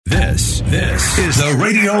This is the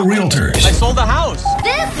Radio Realtors. I sold the house.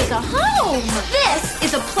 This is a home. This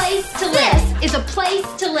is a place to live. This is a place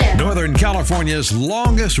to live. Northern California's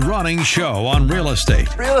longest running show on real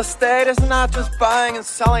estate. Real estate is not just buying and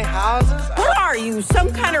selling houses. What are you,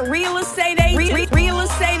 some kind of real estate agent? Real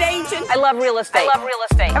estate agent? I love real estate.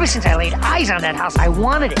 Ever since I laid eyes on that house, I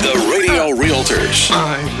wanted it. The Radio Realtors.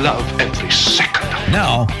 I love every second.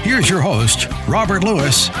 Now, here's your host, Robert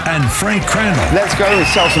Lewis and Frank Crandall. Let's go and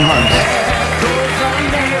sell some homes.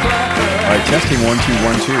 All right, testing 1 2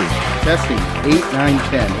 1 2. Testing 8 9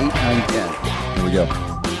 10 8 9 10. Here we go.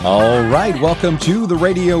 All right, welcome to the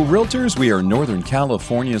Radio Realtors. We are Northern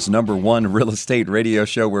California's #1 real estate radio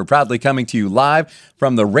show. We're proudly coming to you live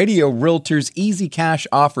from the Radio Realtors Easy Cash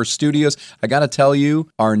Offer Studios. I got to tell you,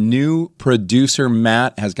 our new producer,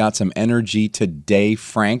 Matt, has got some energy today,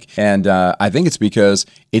 Frank. And I think it's because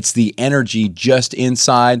it's the energy just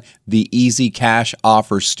inside the Easy Cash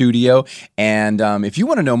Offer Studio. And if you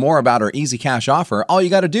want to know more about our Easy Cash Offer, all you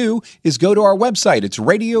got to do is go to our website. It's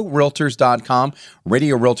RadioRealtors.com,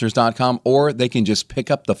 RadioRealtors.com, or they can just pick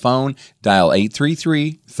up the phone, dial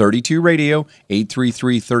 833-32-RADIO,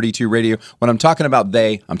 833-32-RADIO. When I'm talking about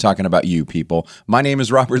I'm talking about you, people. My name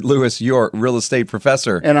is Robert Lewis, your real estate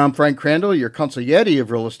professor. And I'm Frank Crandall, your consigliere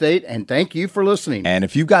of real estate, and thank you for listening. And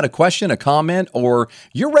if you've got a question, a comment, or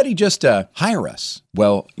you're ready just to hire us,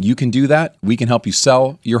 well, you can do that. We can help you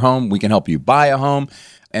sell your home. We can help you buy a home.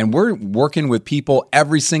 And we're working with people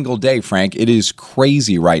every single day, Frank. It is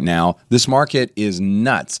crazy right now. This market is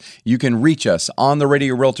nuts. You can reach us on the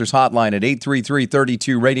Radio Realtors hotline at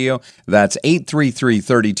 833-32-RADIO. That's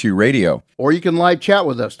 833-32-RADIO. Or you can live chat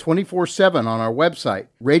with us 24/7 on our website,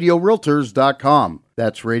 RadioRealtors.com.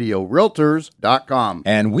 That's RadioRealtors.com.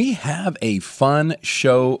 And we have a fun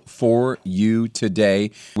show for you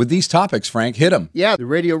today with these topics, Frank. Hit them. Yeah, the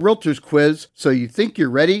Radio Realtors quiz, so you think you're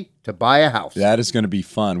ready to buy a house. That is going to be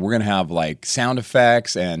fun. We're going to have like sound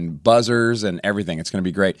effects and buzzers and everything. It's going to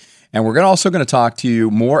be great. And we're also going to talk to you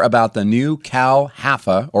more about the new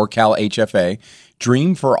CalHFA or CalHFA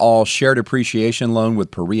Dream for All Shared Appreciation Loan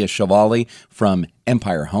with Pooria Shahvali from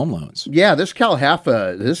Empire Home Loans. Yeah, this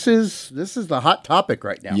CalHFA, this is the hot topic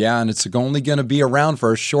right now. Yeah, and it's only going to be around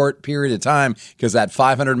for a short period of time because that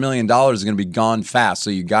 $500 million is going to be gone fast.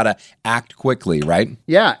 So you got to act quickly, right?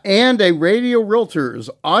 Yeah, and a Radio Realtors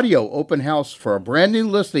audio open house for a brand new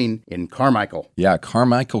listing in Carmichael. Yeah,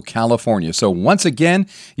 Carmichael, California. So once again,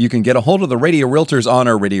 you can get a hold of the Radio Realtors on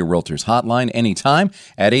our Radio Realtors hotline anytime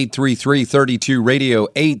at 833-32-RADIO,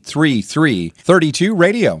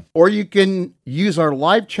 833-32-RADIO. Or you can use our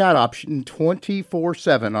live chat option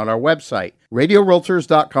 24/7 on our website,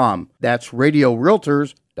 RadioRealtors.com. That's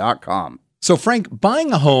RadioRealtors.com. So, Frank,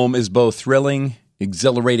 buying a home is both thrilling,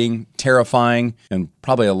 exhilarating, terrifying, and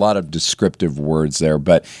probably a lot of descriptive words there,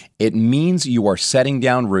 but it means you are setting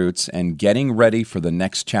down roots and getting ready for the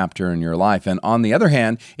next chapter in your life. And on the other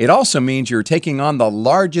hand, it also means you're taking on the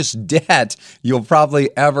largest debt you'll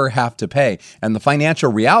probably ever have to pay. And the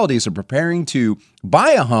financial realities of preparing to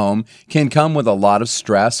buy a home can come with a lot of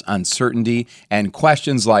stress, uncertainty, and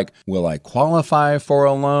questions like, will I qualify for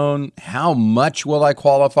a loan? How much will I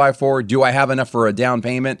qualify for? Do I have enough for a down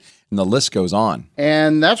payment? And the list goes on.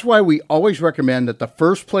 And that's why we always recommend that the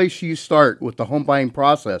first place you start with the home buying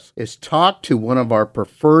process is talk to one of our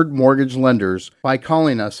preferred mortgage lenders by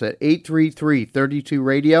calling us at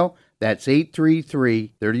 833-32-RADIO. That's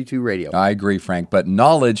 833-32-RADIO. I agree, Frank, but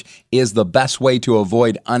knowledge is the best way to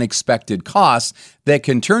avoid unexpected costs that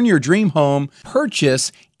can turn your dream home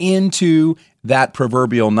purchase into that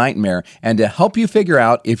proverbial nightmare. And to help you figure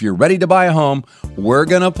out if you're ready to buy a home, we're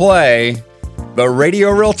going to play the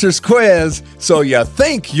Radio Realtors quiz, so you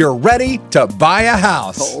think you're ready to buy a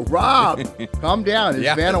house. Oh, Rob, calm down. Is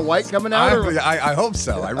Vanna White coming out? I hope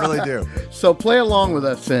so. I really do. So play along with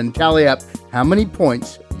us and tally up how many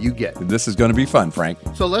points you get. This is going to be fun, Frank.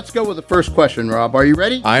 So let's go with the first question, Rob. Are you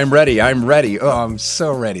ready? I'm ready. Oh, I'm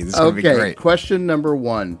so ready. This is going to be great. Okay, question number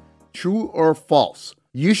 1. True or false?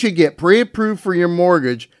 You should get pre-approved for your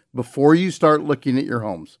mortgage before you start looking at your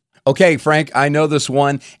homes. Okay, Frank, I know this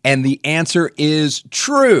one, and the answer is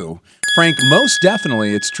true. Frank, most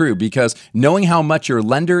definitely it's true because knowing how much your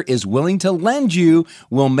lender is willing to lend you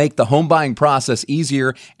will make the home buying process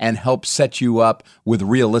easier and help set you up with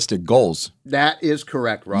realistic goals. That is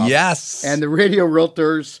correct, Rob. Yes. And the Radio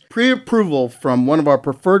Realtors pre-approval from one of our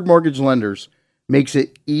preferred mortgage lenders makes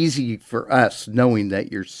it easy for us knowing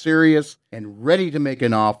that you're serious and ready to make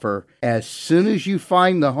an offer as soon as you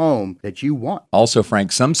find the home that you want. Also,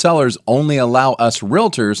 Frank, some sellers only allow us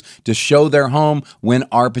realtors to show their home when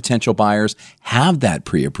our potential buyers have that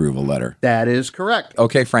pre-approval letter. That is correct.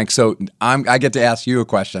 Okay, Frank, so I get to ask you a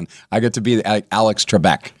question. I get to be Alex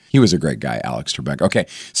Trebek. He was a great guy, Alex Trebek. Okay,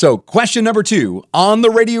 so question number 2 on the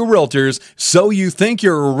Radio Realtors. So you think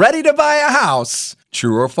you're ready to buy a house?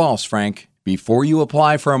 True or false, Frank? Before you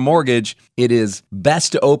apply for a mortgage, it is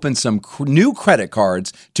best to open some new credit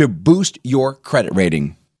cards to boost your credit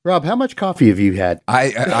rating. Rob, how much coffee have you had?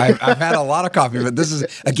 I've had a lot of coffee, but this is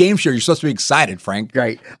a game show. You're supposed to be excited, Frank.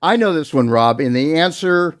 Right. I know this one, Rob, and the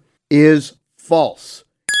answer is false.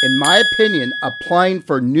 In my opinion, applying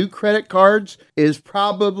for new credit cards is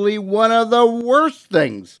probably one of the worst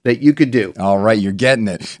things that you could do. All right, you're getting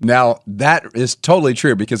it. Now, that is totally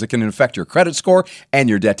true because it can affect your credit score and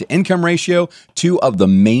your debt-to-income ratio, 2 of the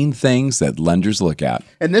main things that lenders look at.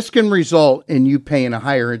 And this can result in you paying a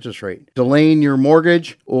higher interest rate, delaying your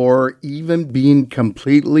mortgage, or even being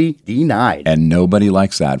completely denied. And nobody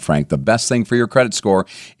likes that, Frank. The best thing for your credit score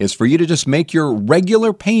is for you to just make your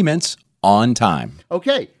regular payments on time.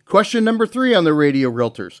 Okay, question number 3 on the Radio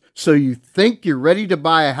Realtors. So you think you're ready to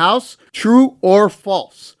buy a house? True or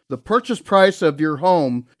false? The purchase price of your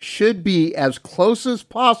home should be as close as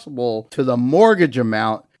possible to the mortgage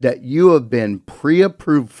amount that you have been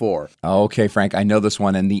pre-approved for. Okay, Frank, I know this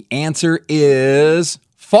one, and the answer is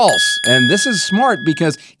false. And this is smart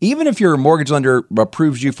because even if your mortgage lender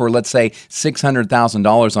approves you for, let's say,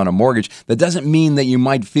 $600,000 on a mortgage, that doesn't mean that you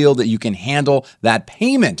might feel that you can handle that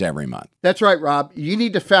payment every month. That's right, Rob. You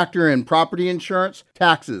need to factor in property insurance,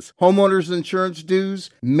 taxes, homeowners insurance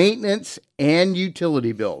dues, maintenance, and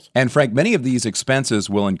utility bills. And Frank, many of these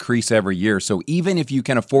expenses will increase every year. So even if you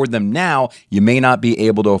can afford them now, you may not be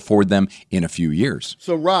able to afford them in a few years.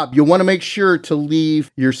 So Rob, you'll want to make sure to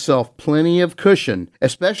leave yourself plenty of cushion,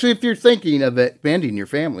 especially if you're thinking of expanding your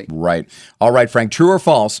family. Right. All right, Frank, true or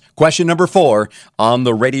false? Question number 4 on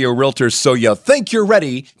the Radio Realtors. So you think you're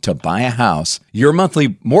ready to buy a house? Your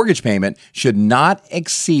monthly mortgage payment should not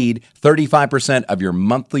exceed 35% of your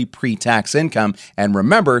monthly pre-tax income. And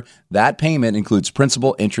remember, that payment includes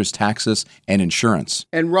principal, interest, taxes, and insurance.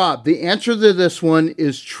 And Rob, the answer to this one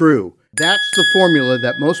is true. That's the formula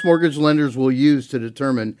that most mortgage lenders will use to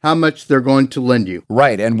determine how much they're going to lend you.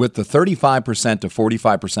 Right. And with the 35% to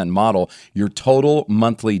 45% model, your total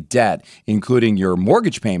monthly debt, including your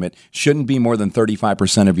mortgage payment, shouldn't be more than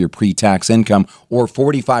 35% of your pre-tax income or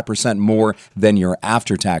 45% more than your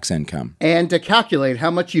after-tax income. And to calculate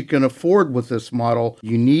how much you can afford with this model,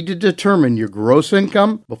 you need to determine your gross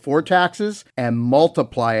income before taxes and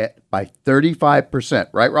multiply it by 35%.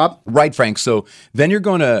 Right, Rob? Right, Frank. So then you're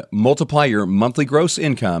going to multiply your monthly gross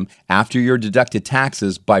income after your deducted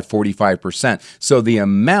taxes by 45%. So the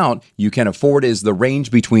amount you can afford is the range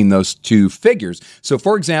between those two figures. So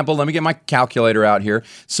for example, let me get my calculator out here.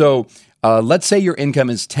 So let's say your income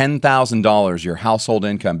is $10,000, your household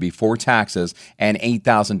income before taxes, and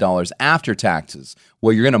 $8,000 after taxes.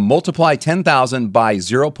 Well, you're going to multiply 10,000 by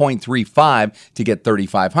 0.35 to get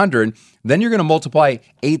 3,500. Then you're going to multiply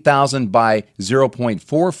 8,000 by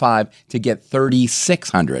 0.45 to get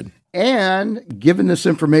 3,600. And given this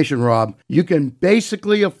information, Rob, you can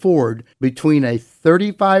basically afford between a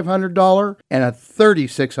 $3,500 and a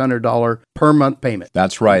 $3,600 per month payment.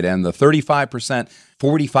 That's right. And the 35%,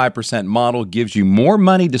 45% model gives you more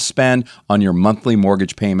money to spend on your monthly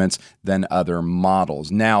mortgage payments than other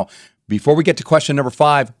models. Now, before we get to question number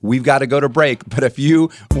 5, we've got to go to break. But if you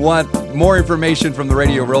want more information from the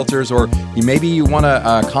Radio Realtors, or maybe you want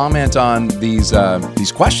to comment on these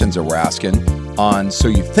questions that we're asking on, so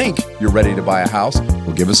you think you're ready to buy a house,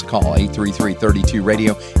 well, give us a call,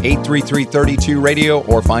 833-32-RADIO, 833-32-RADIO,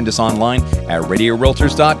 or find us online at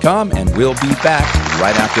radiorealtors.com, and we'll be back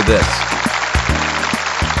right after this.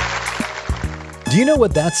 Do you know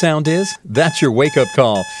what that sound is? That's your wake-up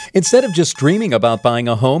call. Instead of just dreaming about buying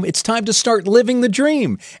a home, it's time to start living the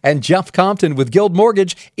dream. And Jeff Compton with Guild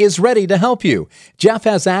Mortgage is ready to help you. Jeff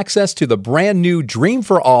has access to the brand new Dream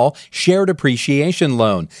for All Shared Appreciation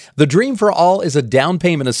Loan. The Dream for All is a down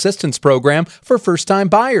payment assistance program for first-time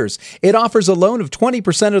buyers. It offers a loan of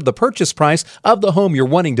 20% of the purchase price of the home you're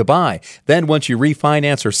wanting to buy. Then once you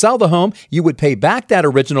refinance or sell the home, you would pay back that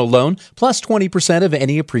original loan plus 20% of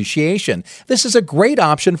any appreciation. This is a great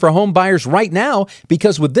option for home buyers right now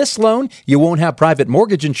because with this this loan, you won't have private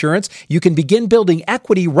mortgage insurance, you can begin building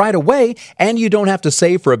equity right away, and you don't have to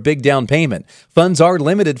save for a big down payment. Funds are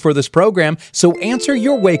limited for this program, so answer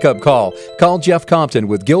your wake-up call. Call Jeff Compton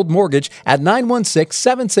with Guild Mortgage at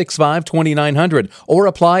 916-765-2900 or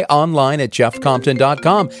apply online at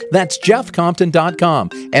jeffcompton.com. That's jeffcompton.com.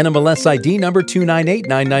 NMLS ID number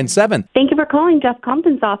 298997. Thank you for calling Jeff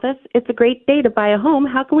Compton's office. It's a great day to buy a home.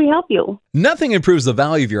 How can we help you? Nothing improves the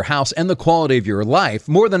value of your house and the quality of your life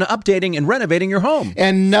more than updating and renovating your home.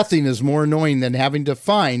 And nothing is more annoying than having to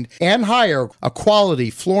find and hire a quality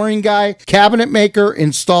flooring guy, cabinet maker,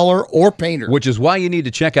 installer, or painter. Which is why you need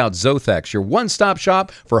to check out Zothex, your one-stop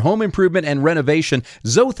shop for home improvement and renovation.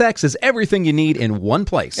 Zothex is everything you need in one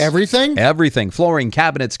place. Everything? Everything. Flooring,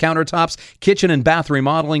 cabinets, countertops, kitchen and bath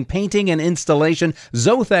remodeling, painting and installation.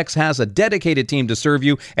 Zothex has a dedicated team to serve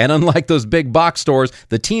you. And unlike those big box stores,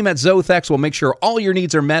 the team at Zothex will make sure all your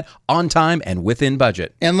needs are met on time and within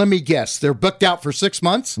budget. And let me guess, they're booked out for 6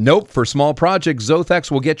 months? Nope. For small projects,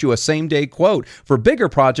 Zothex will get you a same-day quote. For bigger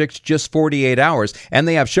projects, just 48 hours. And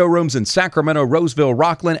they have showrooms in Sacramento, Roseville,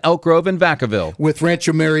 Rockland, Elk Grove, and Vacaville. With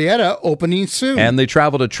Rancho Marietta opening soon. And they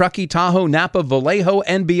travel to Truckee, Tahoe, Napa, Vallejo,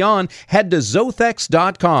 and beyond. Head to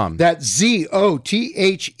Zothex.com. That's ZOTHEX.com.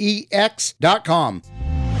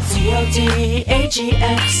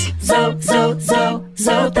 ZOTHEX,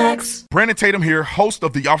 Zothex. Brandon Tatum here, host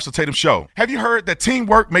of the Officer Tatum Show. Have you heard that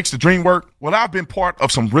teamwork makes the dream work? Well, I've been part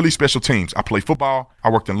of some really special teams. I play football,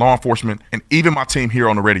 I worked in law enforcement, and even my team here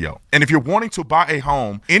on the radio. And if you're wanting to buy a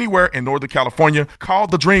home anywhere in Northern California, call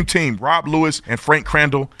the Dream Team, Rob Lewis and Frank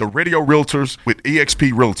Crandall, the Radio Realtors with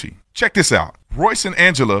eXp Realty. Check this out. Royce and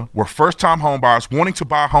Angela were first-time homebuyers wanting to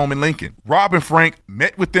buy a home in Lincoln. Rob and Frank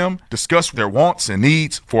met with them, discussed their wants and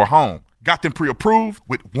needs for a home, got them pre-approved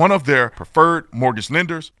with one of their preferred mortgage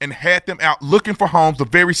lenders, and had them out looking for homes the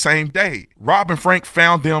very same day. Rob and Frank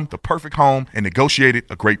found them the perfect home and negotiated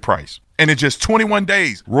a great price. And in just 21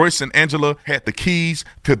 days, Royce and Angela had the keys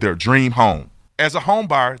to their dream home. As a home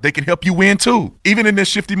buyer, they can help you win too, even in this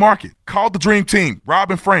shifty market. Call the Dream Team, Rob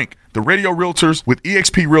and Frank, the Radio Realtors with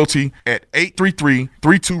eXp Realty at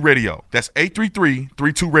 833-32-RADIO. That's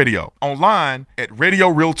 833-32-RADIO. Online at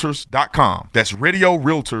radiorealtors.com. That's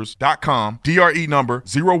radiorealtors.com. DRE number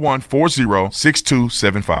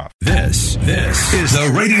 01406275. This is the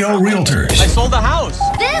Radio Realtors. I sold the house.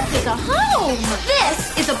 This is a home.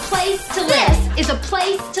 This is a place to live. This is a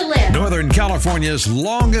place to live. Northern California's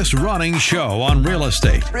longest running show on real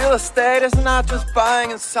estate. Real estate is not just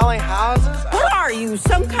buying and selling houses. What are you,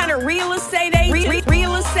 some kind of real estate agent?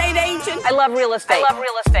 Real estate agent? I love real estate.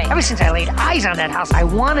 Ever since I laid eyes on that house, I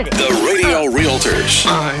wanted it. The Radio Realtors.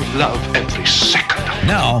 I love every second.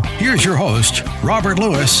 Now, here's your host, Robert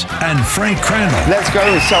Lewis and Frank Crandall. Let's go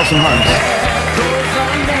and sell some homes.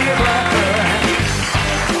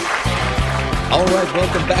 All right,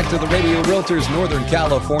 welcome back to the Radio Realtors, Northern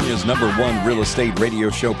California's #1 real estate radio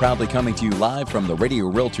show, proudly coming to you live from the Radio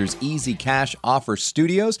Realtors Easy Cash Offer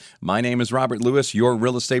Studios. My name is Robert Lewis, your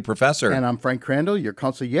real estate professor. And I'm Frank Crandall, your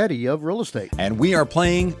consigliere of real estate. And we are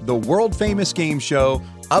playing the world-famous game show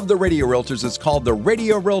of the Radio Realtors. It's called the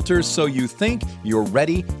Radio Realtors, So You Think You're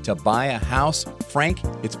Ready to Buy a House. Frank,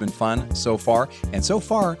 it's been fun so far. And so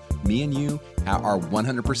far, me and you are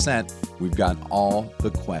 100%. We've got all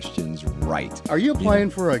the questions right. Are you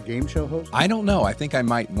applying for a game show host? I don't know. I think I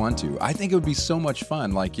might want to. I think it would be so much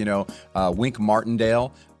fun. Like, Wink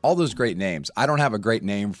Martindale, all those great names. I don't have a great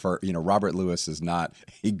name for, Robert Lewis is not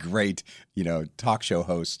a great, talk show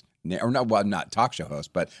host. Or not, well, not talk show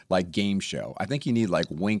host, but like game show. I think you need like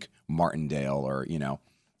Wink Martindale or,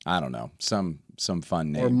 I don't know, some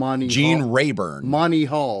fun name. Or Monty Gene Hall. Rayburn. Monty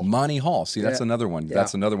Hall. Monty Hall. See, that's another one. Yeah.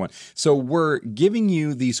 That's another one. So we're giving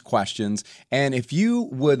you these questions, and if you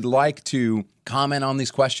would like to comment on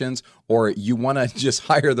these questions, or you want to just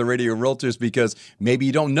hire the Radio Realtors because maybe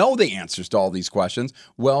you don't know the answers to all these questions,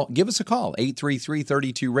 well, give us a call,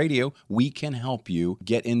 833-32-RADIO. We can help you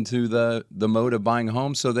get into the mode of buying a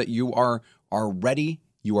home so that you are ready,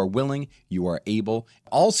 you are willing, you are able.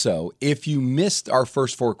 Also, if you missed our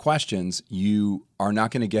first 4 questions, you are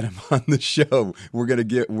not going to get them on the show. We're going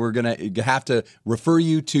to have to refer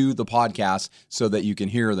you to the podcast so that you can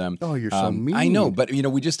hear them. Oh, you're so mean. I know, but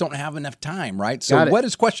we just don't have enough time, right? So what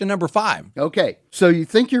is question number 5? Okay. So you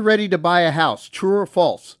think you're ready to buy a house, true or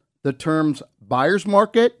false? The terms buyer's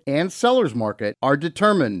market and seller's market are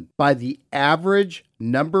determined by the average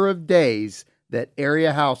number of days that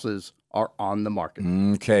area houses are on the market.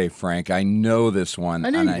 Okay, Frank, I know this one. I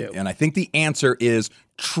know you do. And I think the answer is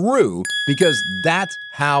true because that's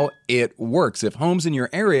how it works. If homes in your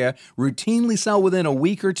area routinely sell within a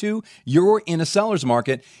week or two, you're in a seller's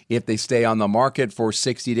market. If they stay on the market for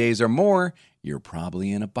 60 days or more, you're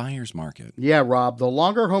probably in a buyer's market. Yeah, Rob, the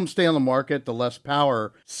longer homes stay on the market, the less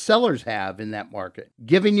power sellers have in that market,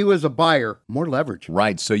 giving you as a buyer more leverage.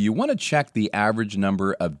 Right. So you want to check the average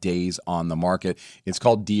number of days on the market. It's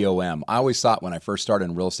called DOM. I always thought when I first started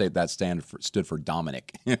in real estate that stood for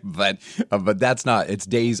Dominic, but that's not. It's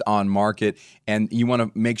days on market, and you want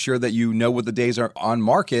to make sure that you know what the days are on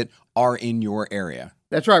market are in your area.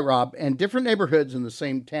 That's right, Rob. And different neighborhoods in the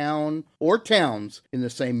same town or towns in the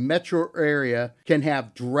same metro area can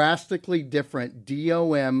have drastically different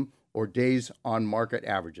DOM or days on market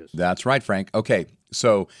averages. That's right, Frank. Okay,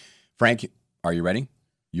 so Frank, are you ready?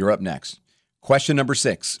 You're up next. Question number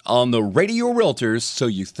 6 on the Radio Realtors. So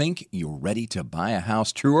you think you're ready to buy a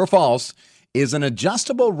house, true or false? Is an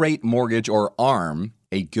adjustable rate mortgage or ARM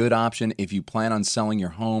a good option if you plan on selling your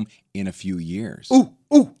home in a few years?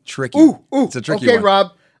 Ooh, tricky. Ooh. It's a tricky one. Okay,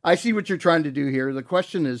 Rob, I see what you're trying to do here. The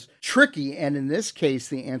question is tricky, and in this case,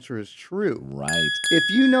 the answer is true. Right. If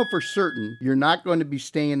you know for certain you're not going to be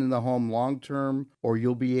staying in the home long term, or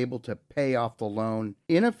you'll be able to pay off the loan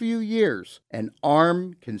in a few years, an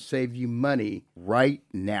ARM can save you money right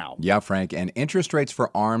now. Yeah, Frank, and interest rates for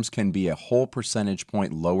ARMs can be a whole percentage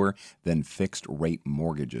point lower than fixed rate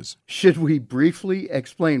mortgages. Should we briefly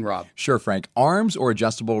explain, Rob? Sure, Frank. ARMs or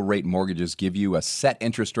adjustable rate mortgages give you a set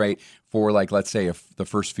interest rate for, like, let's say the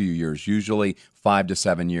first few years, usually 5 to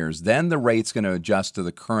 7 years. Then the rate's going to adjust to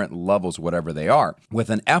the current levels, whatever they are. With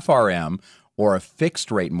an FRM or a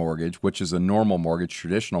fixed rate mortgage, which is a normal mortgage,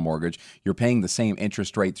 traditional mortgage, you're paying the same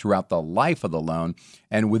interest rate throughout the life of the loan.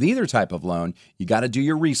 And with either type of loan, you got to do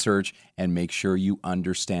your research and make sure you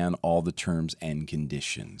understand all the terms and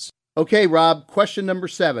conditions. Okay, Rob, question number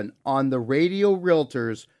 7 on the Radio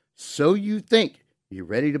Realtors. So you think you're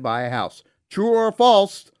ready to buy a house. True or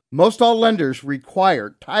false? Most all lenders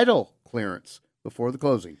require title clearance before the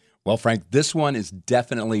closing. Well, Frank, this one is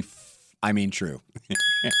definitely, true.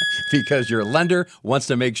 Because your lender wants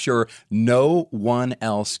to make sure no one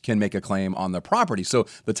else can make a claim on the property. So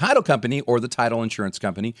the title company or the title insurance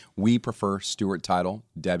company, we prefer Stewart Title.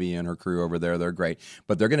 Debbie and her crew over there, they're great.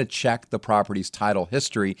 But they're going to check the property's title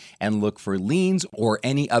history and look for liens or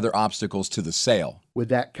any other obstacles to the sale. Would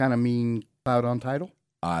that kind of mean cloud on title?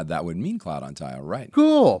 That would mean cloud on title, right?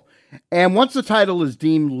 Cool. And once the title is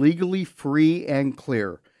deemed legally free and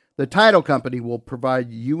clear, the title company will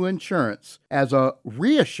provide you insurance as a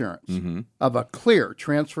reassurance of a clear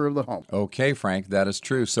transfer of the home. Okay, Frank, that is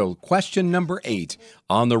true. So question number 8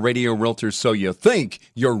 on the Radio Realtors. So you think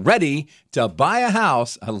you're ready to buy a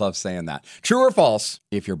house. I love saying that. True or false?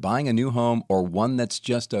 If you're buying a new home or one that's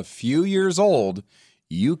just a few years old,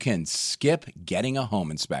 you can skip getting a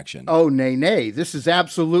home inspection. Oh, nay. This is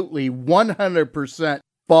absolutely 100%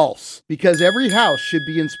 false, because every house should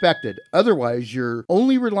be inspected. Otherwise, you're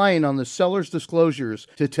only relying on the seller's disclosures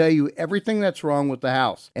to tell you everything that's wrong with the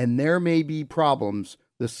house. And there may be problems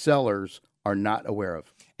the sellers are not aware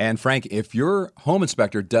of. And Frank, if your home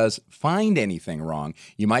inspector does find anything wrong,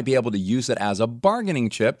 you might be able to use it as a bargaining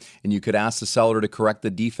chip, and you could ask the seller to correct the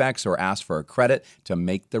defects or ask for a credit to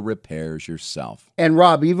make the repairs yourself. And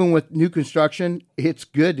Rob, even with new construction, it's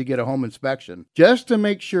good to get a home inspection just to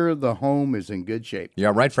make sure the home is in good shape.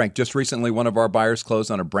 Yeah, right, Frank. Just recently, one of our buyers closed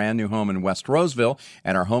on a brand new home in West Roseville,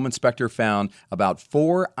 and our home inspector found about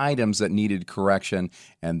 4 items that needed correction,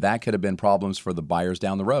 and that could have been problems for the buyers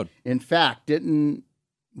down the road. In fact, didn't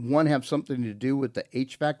one have something to do with the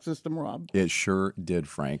HVAC system, Rob? It sure did,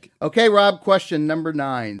 Frank. Okay, Rob, question number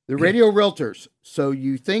 9. The Radio Realtors. So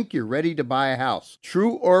you think you're ready to buy a house.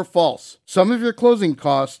 True or false? Some of your closing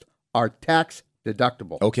costs are tax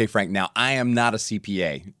deductible. Okay, Frank. Now, I am not a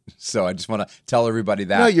CPA, so I just want to tell everybody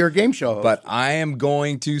that. No, you're a game show host. But I am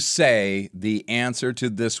going to say the answer to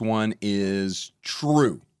this one is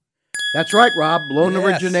true. That's right, Rob. Loan Yes.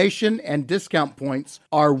 origination and discount points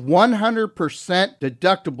are 100%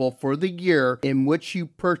 deductible for the year in which you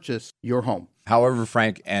purchase your home. However,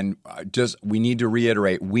 Frank, and we need to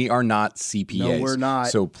reiterate, we are not CPAs. No, we're not.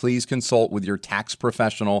 So please consult with your tax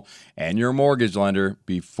professional and your mortgage lender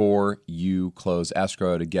before you close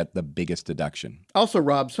escrow to get the biggest deduction. Also,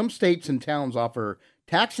 Rob, some states and towns offer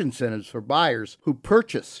tax incentives for buyers who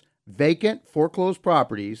purchase vacant foreclosed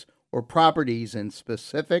properties or properties in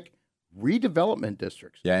specific redevelopment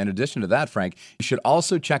districts. Yeah, in addition to that, Frank, you should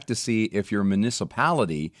also check to see if your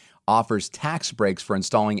municipality offers tax breaks for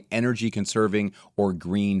installing energy-conserving or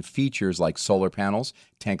green features like solar panels,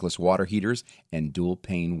 tankless water heaters, and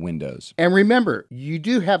dual-pane windows. And remember, you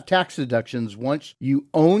do have tax deductions once you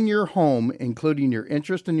own your home, including your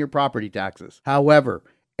interest and your property taxes. However,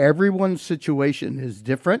 everyone's situation is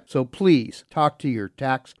different, so please talk to your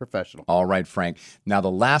tax professional. All right, Frank. Now, the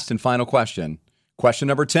last and final question. Question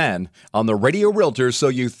number 10 on the Radio Realtors. So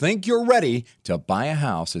you think you're ready to buy a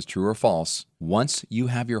house, is true or false? Once you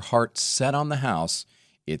have your heart set on the house,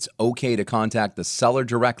 it's okay to contact the seller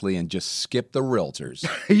directly and just skip the realtors.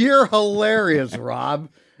 You're hilarious, Rob.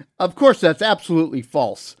 Of course, that's absolutely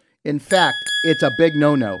false. In fact, it's a big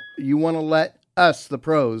no-no. You want to let us, the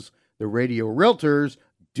pros, the Radio Realtors,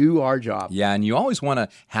 do our job. Yeah, and you always want to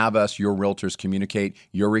have us, your realtors, communicate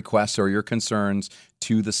your requests or your concerns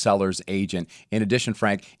to the seller's agent. In addition,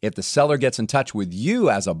 Frank, if the seller gets in touch with you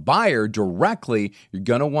as a buyer directly, you're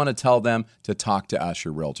going to want to tell them to talk to us,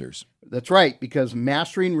 your realtors. That's right, because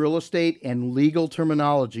mastering real estate and legal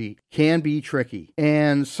terminology can be tricky.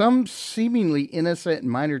 And some seemingly innocent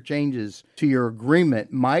and minor changes to your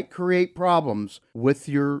agreement might create problems with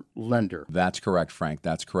your lender. That's correct, Frank.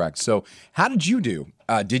 That's correct. So how did you do?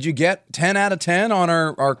 Did you get 10 out of 10 on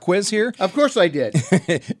our quiz here? Of course I did.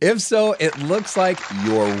 If so, it looks like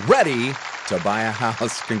you're ready to buy a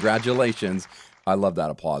house. Congratulations. I love that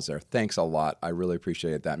applause there. Thanks a lot. I really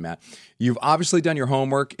appreciate that, Matt. You've obviously done your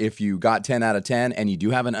homework if you got 10 out of 10 and you do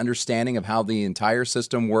have an understanding of how the entire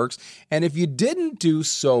system works. And if you didn't do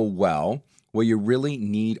so well, you really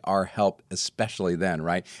need our help, especially then,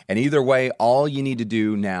 right? And either way, all you need to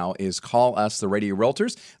do now is call us, the Radio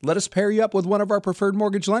Realtors. Let us pair you up with one of our preferred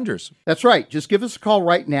mortgage lenders. That's right. Just give us a call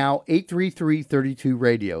right now,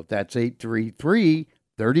 833-32-RADIO. That's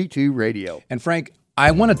 833-32-RADIO. And Frank, I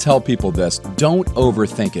want to tell people this. Don't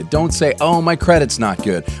overthink it. Don't say, oh, my credit's not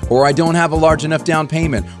good, or I don't have a large enough down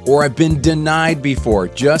payment, or I've been denied before.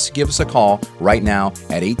 Just give us a call right now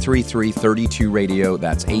at 833-32-RADIO.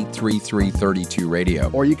 That's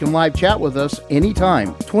 833-32-RADIO. Or you can live chat with us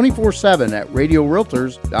anytime, 24/7 at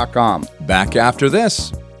radiorealtors.com. Back after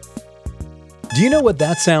this. Do you know what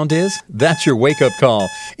that sound is? That's your wake-up call.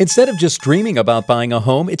 Instead of just dreaming about buying a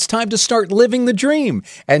home, it's time to start living the dream.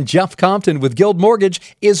 And Jeff Compton with Guild Mortgage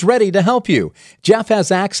is ready to help you. Jeff has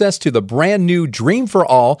access to the brand new Dream for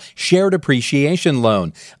All Shared Appreciation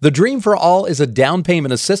Loan. The Dream for All is a down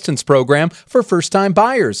payment assistance program for first-time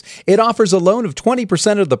buyers. It offers a loan of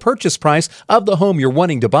 20% of the purchase price of the home you're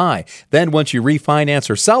wanting to buy. Then once you refinance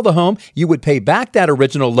or sell the home, you would pay back that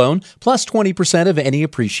original loan plus 20% of any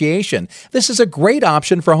appreciation. This is a great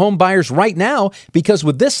option for home buyers right now because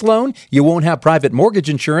with this loan, you won't have private mortgage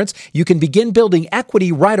insurance, you can begin building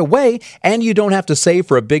equity right away, and you don't have to save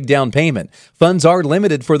for a big down payment. Funds are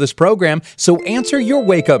limited for this program, so answer your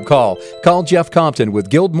wake-up call. Call Jeff Compton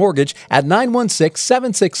with Guild Mortgage at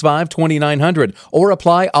 916-765-2900 or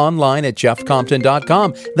apply online at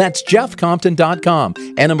jeffcompton.com. That's jeffcompton.com.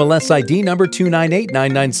 NMLS ID number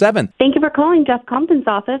 298997. Thank you for calling Jeff Compton's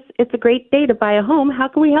office. It's a great day to buy a home. How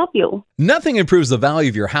can we help you? Nothing improves the value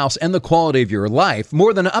of your house and the quality of your life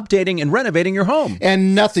more than updating and renovating your home.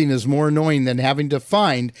 And nothing is more annoying than having to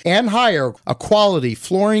find and hire a quality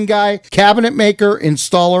flooring guy, cabinet maker,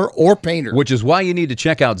 installer, or painter. Which is why you need to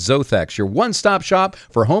check out Zothex, your one-stop shop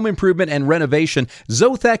for home improvement and renovation.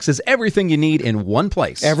 Zothex is everything you need in one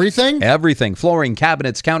place. Everything? Everything. Flooring,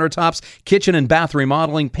 cabinets, countertops, kitchen and bath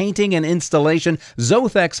remodeling, painting and installation.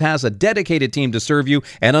 Zothex has a dedicated team to serve you.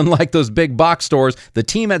 And unlike those big box stores, the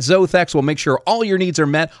team at Zothex will make sure all your needs are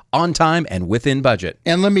met on time and within budget.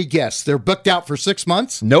 And let me guess, they're booked out for 6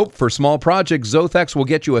 months? Nope. For small projects, Zothex will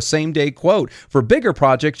get you a same-day quote. For bigger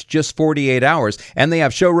projects, just 48 hours. And they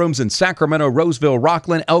have showrooms in Sacramento, Roseville,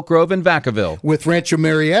 Rockland, Elk Grove, and Vacaville. With Rancho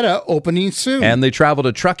Marietta opening soon. And they travel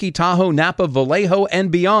to Truckee, Tahoe, Napa, Vallejo,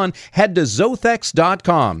 and beyond. Head to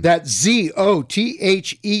Zothex.com. That's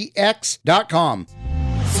ZOTHEX.com.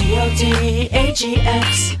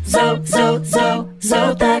 ZOTHEX,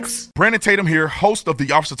 Zothex. Brandon Tatum here, host of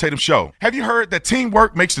the Officer Tatum Show. Have you heard that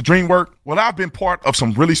teamwork makes the dream work? Well, I've been part of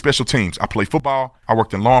some really special teams. I play football, I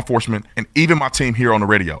worked in law enforcement, and even my team here on the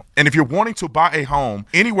radio. And if you're wanting to buy a home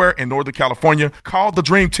anywhere in Northern California, call the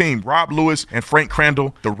Dream Team, Rob Lewis and Frank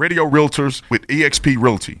Crandall, the Radio Realtors with eXp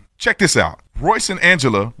Realty. Check this out. Royce and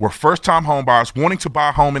Angela were first-time homebuyers wanting to buy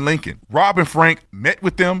a home in Lincoln. Rob and Frank met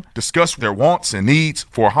with them, discussed their wants and needs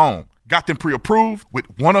for a home, got them pre-approved with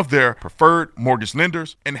one of their preferred mortgage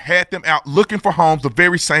lenders, and had them out looking for homes the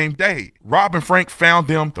very same day. Rob and Frank found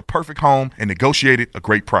them the perfect home and negotiated a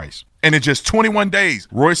great price. And in just 21 days,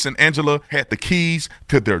 Royce and Angela had the keys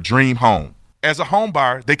to their dream home. As a home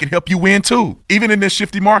buyer, they can help you win too, even in this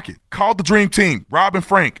shifty market. Call the Dream Team, Rob and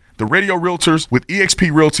Frank, the Radio Realtors with eXp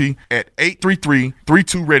Realty at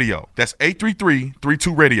 833-32-RADIO. That's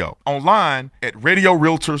 833-32-RADIO. Online at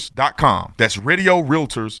radiorealtors.com. That's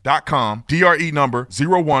radiorealtors.com. DRE number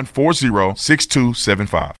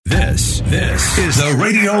 0140-6275. This is the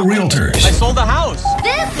Radio Realtors. I sold the house.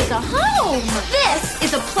 This is a home. This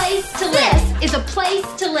is a place to live. This is a place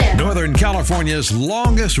to live. Northern California's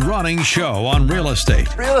longest running show on real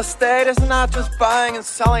estate. Real estate is not just buying and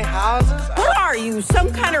selling houses. What are you,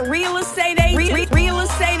 some kind of real estate agent? Real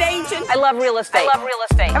estate agent? I love real estate.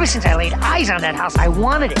 Ever since I laid eyes on that house, I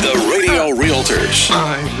wanted it. The Radio Realtors.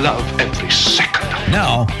 I love every second.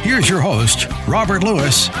 Now, here's your host, Robert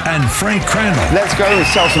Lewis and Frank Crandall. Let's go and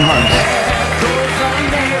sell some homes.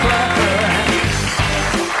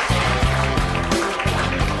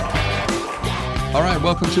 All right,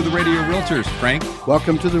 welcome to the Radio Realtors, Frank.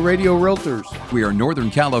 Welcome to the Radio Realtors. We are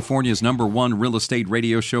Northern California's #1 real estate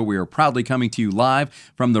radio show. We are proudly coming to you live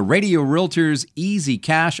from the Radio Realtors Easy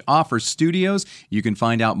Cash Offer Studios. You can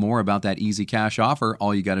find out more about that Easy Cash offer.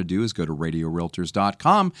 All you got to do is go to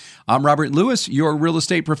radiorealtors.com. I'm Robert Lewis, your real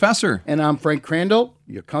estate professor. And I'm Frank Crandall,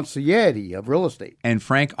 your consigliere of real estate. And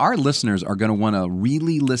Frank, our listeners are going to want to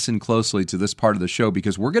really listen closely to this part of the show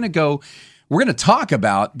because we're going to talk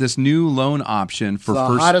about this new loan option for the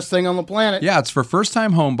hottest thing on the planet. Yeah, it's for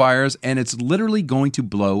first-time home buyers, and it's literally going to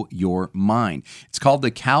blow your mind. It's called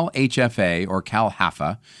the CalHFA or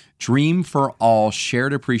CalHFA Dream for All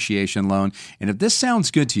Shared Appreciation Loan. And if this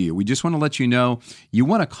sounds good to you, we just want to let you know you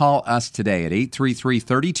want to call us today at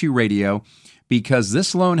 833-32-RADIO. Because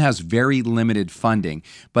this loan has very limited funding.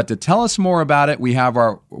 But to tell us more about it, we have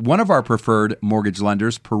one of our preferred mortgage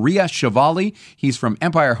lenders, Pooria Shahvali. He's from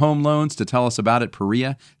Empire Home Loans to tell us about it.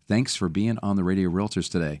 Pooria, thanks for being on the Radio Realtors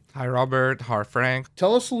today. Hi, Robert. Hi, Frank.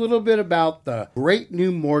 Tell us a little bit about the great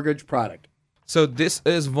new mortgage product. So this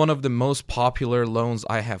is one of the most popular loans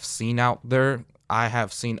I have seen out there. I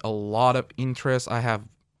have seen a lot of interest. I have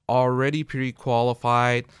already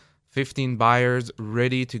pre-qualified 15 buyers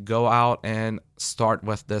ready to go out and start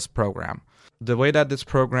with this program. The way that this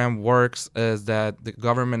program works is that the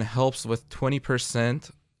government helps with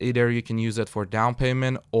 20%. Either you can use it for down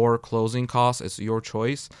payment or closing costs. It's your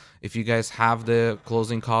choice. If you guys have the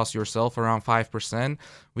closing costs yourself around 5%,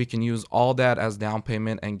 we can use all that as down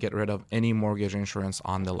payment and get rid of any mortgage insurance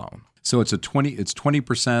on the loan. So it's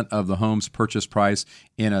 20% of the home's purchase price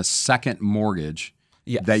in a second mortgage.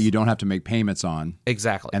 Yes. That you don't have to make payments on.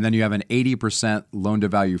 Exactly. And then you have an 80%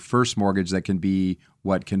 loan-to-value first mortgage that can be,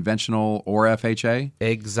 what, conventional or FHA?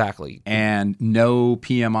 Exactly. And no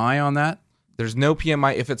PMI on that? There's no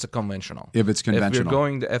PMI if it's a conventional. If it's conventional. If you're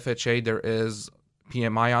going to FHA, there is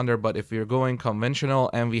PMI on there. But if you're going conventional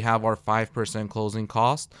and we have our 5% closing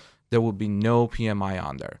cost, there will be no PMI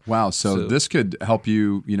on there. Wow. So this could help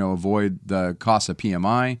you, avoid the cost of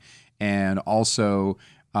PMI, and also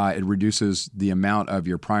it reduces the amount of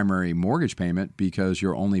your primary mortgage payment because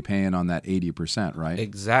you're only paying on that 80%, right?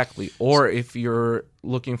 Exactly. Or if you're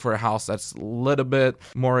looking for a house that's a little bit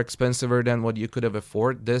more expensive than what you could have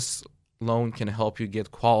afforded, this loan can help you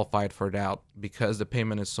get qualified for that. Because the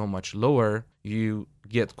payment is so much lower, you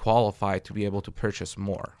get qualified to be able to purchase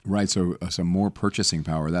more. Right, so some more purchasing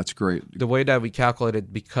power. That's great. The way that we calculate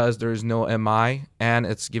it, because there's no MI and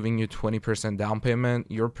it's giving you 20% down payment,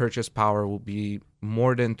 your purchase power will be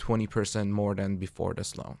more than 20% more than before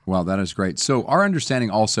this loan. Wow, that is great. So our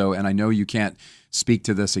understanding also, and I know you can't speak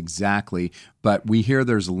to this exactly, but we hear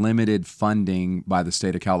there's limited funding by the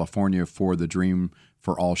state of California for the Dream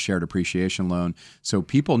for All Shared Appreciation Loan. So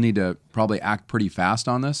people need to probably act pretty fast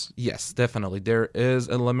on this? Yes, definitely. There is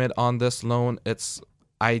a limit on this loan.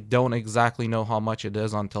 I don't exactly know how much it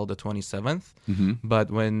is until the 27th, but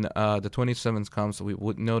when the 27th comes, we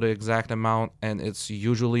would know the exact amount, and it's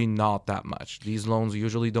usually not that much. These loans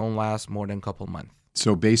usually don't last more than a couple months.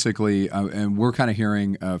 So basically, and we're kind of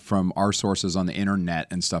hearing from our sources on the internet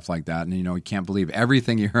and stuff like that. And, you can't believe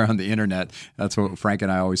everything you hear on the internet. That's what Frank and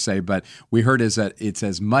I always say. But we heard is that it's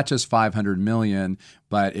as much as $500 million,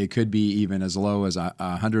 but it could be even as low as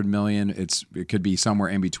 $100 million. It could be somewhere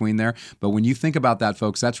in between there. But when you think about that,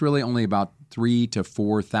 folks, that's really only about 3,000 to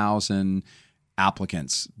 4,000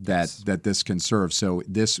 applicants that this can serve. So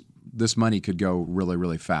this money could go really,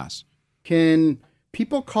 really fast. Can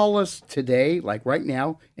people call us today, like right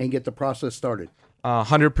now, and get the process started?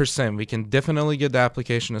 100%. We can definitely get the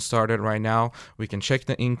application started right now. We can check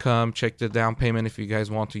the income, check the down payment if you guys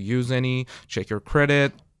want to use any, check your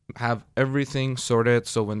credit, have everything sorted.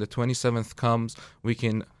 So when the 27th comes, we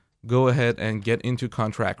can go ahead and get into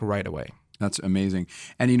contract right away. That's amazing.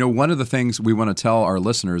 And one of the things we want to tell our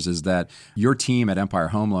listeners is that your team at Empire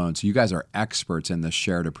Home Loans, you guys are experts in this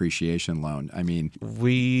shared appreciation loan. I mean,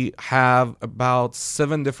 we have about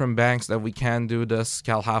 7 different banks that we can do this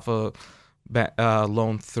CalHFA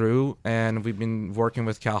loan through, and we've been working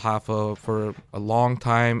with CalHFA for a long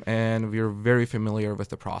time, and we're very familiar with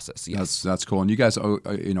the process. Yes, that's cool. And you guys,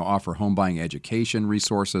 offer home buying education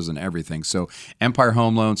resources and everything. So Empire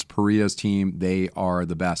Home Loans, Pooria's team, they are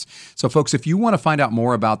the best. So, folks, if you want to find out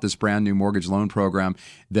more about this brand new mortgage loan program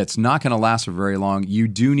that's not going to last for very long, you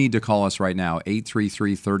do need to call us right now,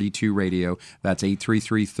 833-32-RADIO. That's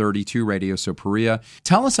 833-32-RADIO. So, Pooria,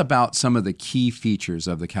 tell us about some of the key features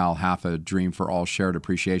of the CalHFA Dream for All Shared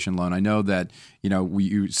Appreciation Loan. I know that,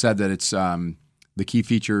 you said that it's the key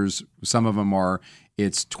features, some of them are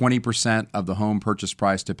it's 20% of the home purchase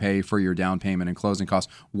price to pay for your down payment and closing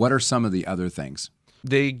costs. What are some of the other things?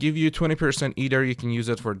 They give you 20%. Either you can use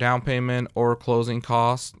it for down payment or closing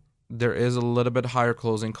costs. There is a little bit higher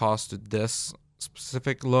closing cost to this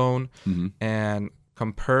specific loan, and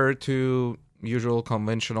compared to usual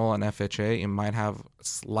conventional and FHA, it might have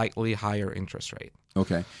slightly higher interest rate.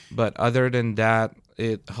 Okay. But other than that,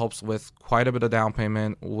 it helps with quite a bit of down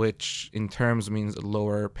payment, which in terms means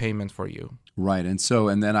lower payment for you. Right. And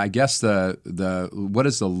then I guess the what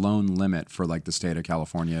is the loan limit for like the state of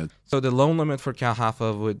California? So the loan limit for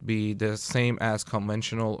CalHFA would be the same as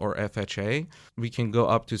conventional or FHA. We can go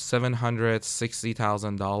up to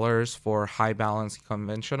 $760,000 for high balance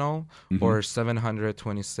conventional, or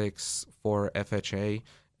 $726,000 for FHA,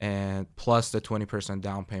 and plus the 20%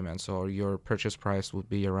 down payment. So your purchase price would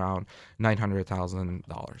be around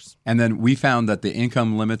 $900,000. And then we found that the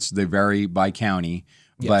income limits, they vary by county.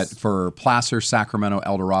 Yes. But for Placer, Sacramento,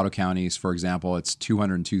 El Dorado counties, for example, it's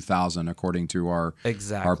 $202,000 according to our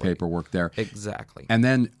paperwork there. Exactly. And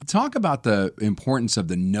then talk about the importance of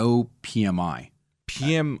the no PMI.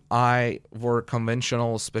 PMI for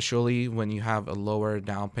conventional, especially when you have a lower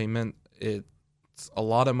down payment, it's a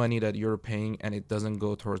lot of money that you're paying and it doesn't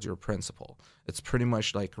go towards your principal. It's pretty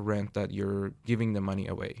much like rent that you're giving the money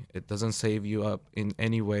away. It doesn't save you up in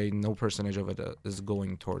any way. No percentage of it is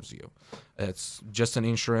going towards you. It's just an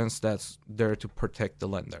insurance that's there to protect the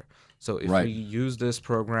lender. So if we use this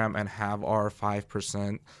program and have our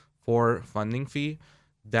 5% for funding fee,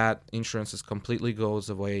 that insurance completely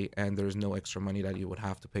goes away and there's no extra money that you would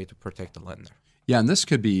have to pay to protect the lender. Yeah, and this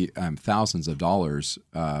could be thousands of dollars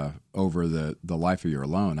over the life of your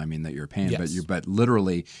loan. I mean that you're paying, but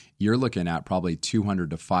literally you're looking at probably $200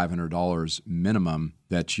 to $500 minimum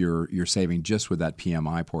that you're saving just with that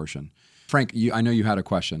PMI portion. Frank, I know you had a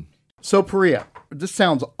question. So Pooria, this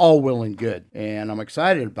sounds all well and good, and I'm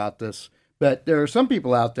excited about this. But there are some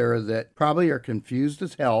people out there that probably are confused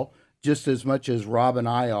as hell, just as much as Rob and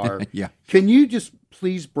I are. Yeah. Can you just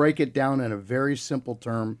please break it down in a very simple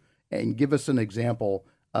term and give us an example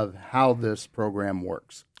of how this program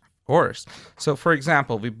works? Of course. So, for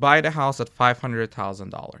example, we buy the house at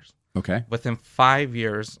 $500,000. Okay. Within 5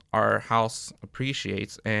 years, our house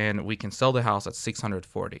appreciates, and we can sell the house at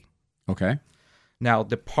 $640,000. Okay. Now,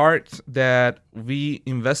 the part that we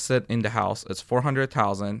invested in the house is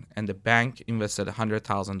 $400,000, and the bank invested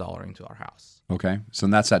 $100,000 into our house. Okay. So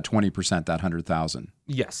that's at 20%, that $100,000.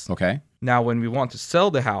 Yes. Okay. Now, when we want to sell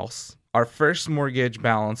the house, our first mortgage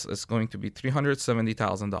balance is going to be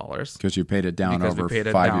 $370,000 because you paid it down over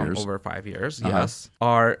 5 years. Over 5 years, yes.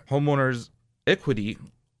 Our homeowner's equity,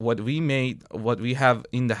 what we have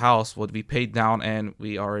in the house, what we paid down, and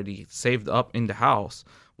we already saved up in the house,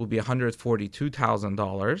 would be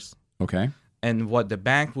 $142,000. Okay. And what the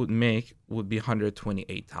bank would make would be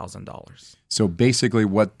 $128,000. So basically,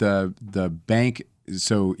 what the bank,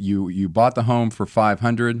 so you bought the home for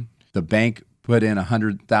 $500,000, the bank put in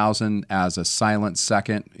 $100,000 as a silent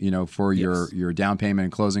second, for your down payment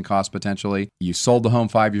and closing costs potentially. You sold the home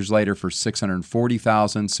 5 years later for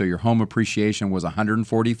 $640,000, so your home appreciation was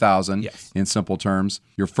 $140,000. Yes. In simple terms.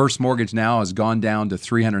 Your first mortgage now has gone down to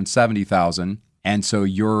 $370,000, and so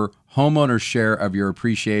your homeowner's share of your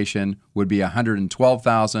appreciation would be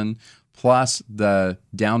 $112,000 plus the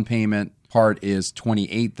down payment part is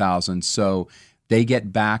 $28,000. So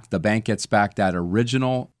the bank gets back that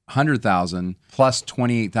original $100,000 plus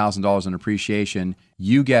 $28,000 in appreciation.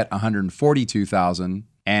 You get $142,000,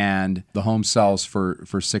 and the home sells for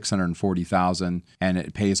 $640,000, and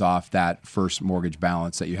it pays off that first mortgage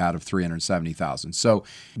balance that you had of $370,000. So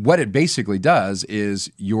what it basically does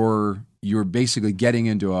is you're basically getting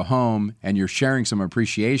into a home and you're sharing some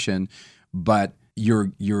appreciation, but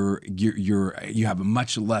you have a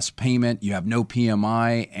much less payment. You have no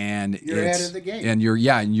PMI, and you're ahead of the game. And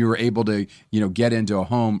you're able to get into a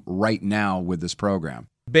home right now with this program.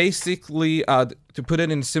 Basically, to put it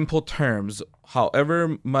in simple terms,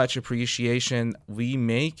 however much appreciation we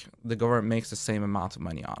make, the government makes the same amount of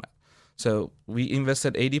money on it. So we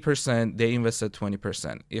invested 80%, they invested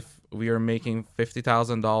 20%. If we are making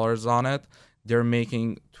 $50,000 on it, they're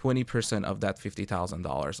making 20% of that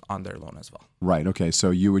 $50,000 on their loan as well. Right. Okay.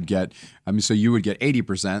 So you would get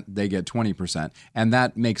 80%, they get 20. And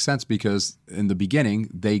that makes sense because in the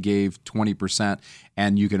beginning, they gave 20%,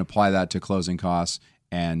 and you can apply that to closing costs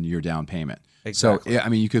and your down payment. Exactly.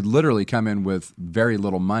 So, you could literally come in with very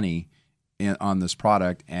little money on this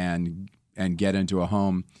product and get into a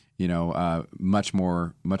home, much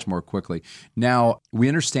more quickly. Now, we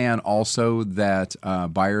understand also that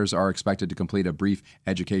buyers are expected to complete a brief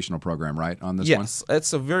educational program, right, on this one? Yes,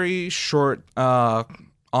 it's a very short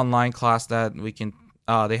online class that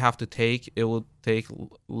they have to take. It will take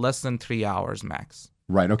less than 3 hours max.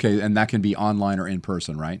 Right, okay, and that can be online or in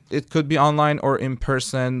person, right? It could be online or in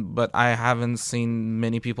person, but I haven't seen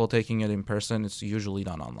many people taking it in person. It's usually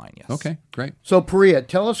done online, yes. Okay, great. So, Pooria,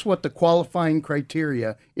 tell us what the qualifying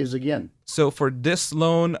criteria is again. So for this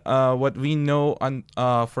loan, what we know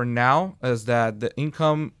for now is that the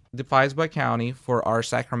income divides by county for our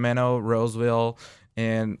Sacramento, Roseville,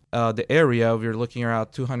 and the area, we're looking around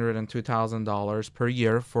 $202,000 per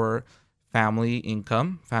year for family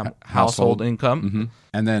income, household income. Mm-hmm.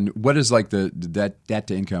 And then what is like the debt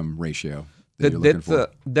to income ratio that you're looking for? The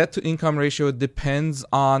debt to income ratio depends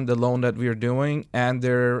on the loan that we're doing and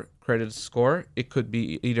their credit score. It could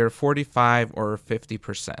be either 45 or 50%.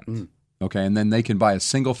 Mm. Okay, and then they can buy a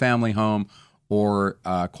single family home or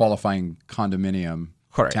qualifying condominium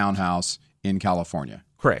townhouse in California.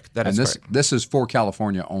 Correct. That is correct. This is for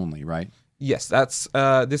California only, right? Yes,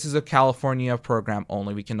 this is a California program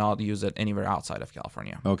only. We cannot use it anywhere outside of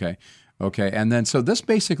California. Okay. And then, so this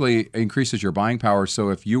basically increases your buying power. So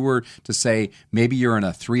if you were to say maybe you're in a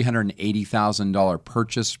 $380,000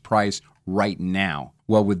 purchase price right now,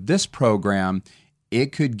 well, with this program,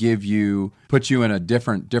 it could put you in a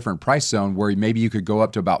different price zone where maybe you could go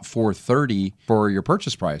up to about $430,000 for your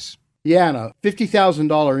purchase price. Yeah, and a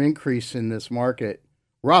 $50,000 increase in this market,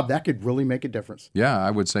 Rob, that could really make a difference. Yeah,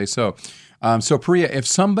 I would say so. So, Pooria, if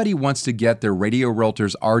somebody wants to get their Radio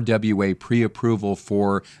Realtors RWA pre-approval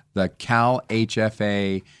for the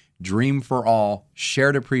CalHFA Dream for All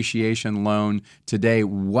Shared Appreciation Loan today,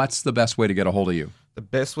 what's the best way to get a hold of you? The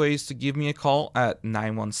best way is to give me a call at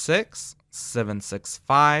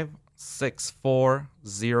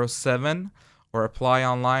 916-765-6407 or apply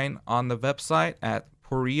online on the website at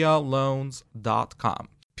PooriaLoans.com.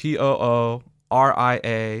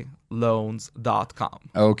 POORIA loans.com.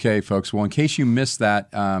 Okay, folks. Well, in case you missed that,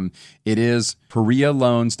 it is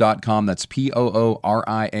PooriaLoans.com. That's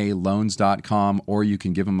POORIA loans.com. Or you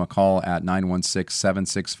can give them a call at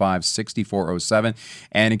 916-765-6407.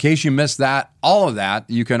 And in case you missed all of that,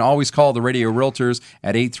 you can always call the Radio Realtors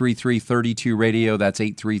at 833-32-RADIO. That's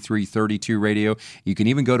 833-32-RADIO. You can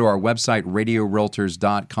even go to our website,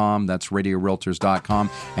 RadioRealtors.com. That's RadioRealtors.com.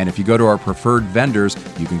 And if you go to our preferred vendors,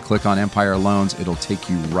 you can click on Empire Loans. It'll take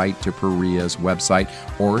you right to Pooria's website,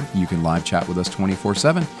 or you can live chat with us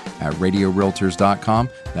 24/7 at RadioRealtors.com.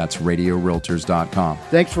 That's RadioRealtors.com.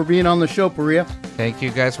 Thanks for being on the show, Pooria. Thank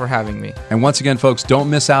you guys for having me. And once again, folks,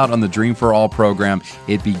 don't miss out on the Dream for All program.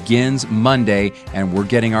 It begins Monday, and we're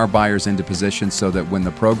getting our buyers into position so that when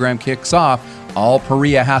the program kicks off, all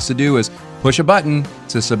Pooria has to do is push a button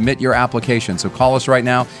to submit your application. So call us right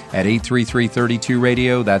now at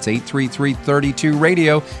 833-32-RADIO. That's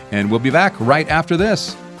 833-32-RADIO. And we'll be back right after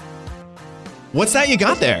this. What's that you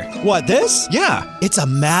got there? What, this? Yeah. It's a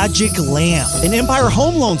magic lamp. An Empire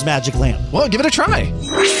Home Loans magic lamp. Well, give it a try.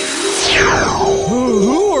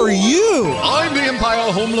 Who are you? I'm the Empire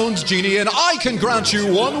Home Loans Genie, and I can grant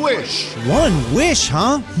you one wish. One wish,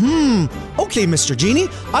 huh? Okay, Mr. Genie.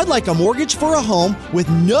 I'd like a mortgage for a home with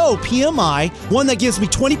no PMI, one that gives me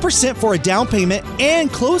 20% for a down payment and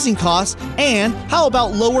closing costs, and how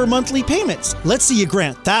about lower monthly payments? Let's see you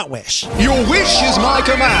grant that wish. Your wish is my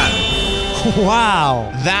command. Wow.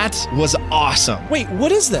 That was awesome. Wait,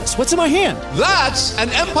 what is this? What's in my hand? That's an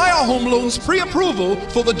Empire Home Loans pre-approval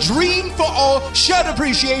for the Dream for All Shared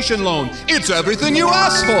Appreciation Loan. It's everything you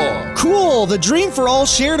asked for. Cool, the Dream for All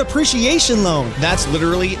Shared Appreciation Loan. That's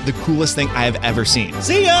literally the coolest thing I have ever seen.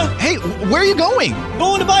 See ya. Hey, where are you going?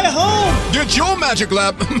 Going to buy a home. Get your magic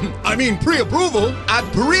lamp, pre-approval at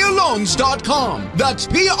PooriaLoans.com. That's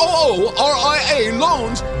POORIA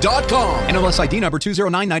loans.com. NMLS ID number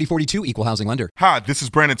 2099042, equal housing lender. Hi, this is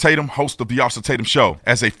Brandon Tatum, host of The Officer Tatum Show.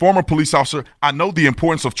 As a former police officer, I know the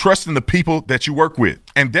importance of trusting the people that you work with.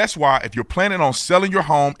 And that's why if you're planning on selling your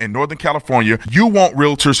home in Northern California, you want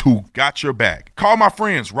realtors who got your back. Call my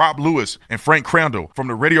friends Rob Lewis and Frank Crandall from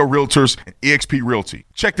the Radio Realtors and eXp Realty.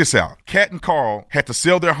 Check this out. Kat and Carl had to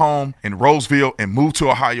sell their home in Roseville and move to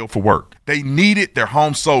Ohio for work. They needed their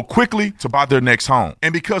home sold quickly to buy their next home.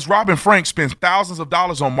 And because Rob and Frank spend thousands of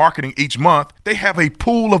dollars on marketing each month, they have a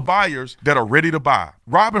pool of buyers that are ready to buy.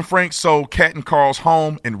 Rob and Frank sold Kat and Carl's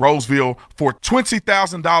home in Roseville for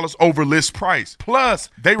 $20,000 over list price. Plus,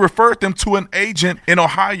 they referred them to an agent in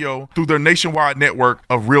Ohio through their nationwide network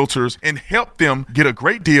of realtors and helped them get a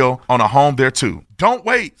great deal on a home there too. Don't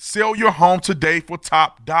wait. Sell your home today for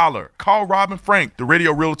top dollar. Call Rob and Frank, the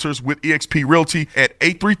Radio Realtors with eXp Realty at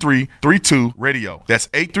 833-32-RADIO. That's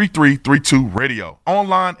 833-32-RADIO.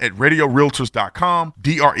 Online at radiorealtors.com.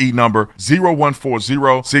 DRE number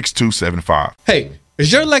 0140-6275. Hey,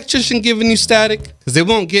 is your electrician giving you static because they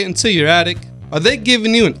won't get into your attic? Are they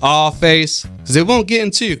giving you an awe face because they won't get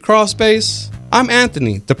into your crawl space? I'm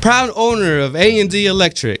Anthony, the proud owner of A&D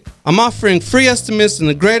Electric. I'm offering free estimates in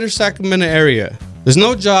the greater Sacramento area. There's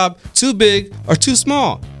no job too big or too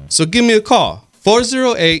small. So give me a call,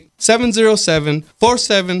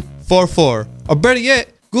 408-707-4744. Or better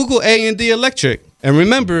yet, Google A&D Electric. And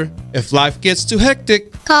remember, if life gets too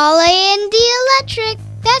hectic, call A&D Electric.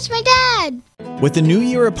 That's my dad. With the new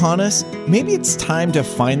year upon us, maybe it's time to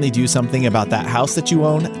finally do something about that house that you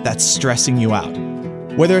own that's stressing you out.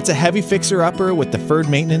 Whether it's a heavy fixer-upper with deferred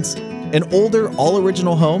maintenance, an older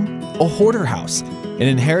all-original home, a hoarder house, an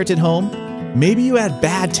inherited home, maybe you had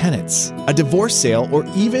bad tenants, a divorce sale, or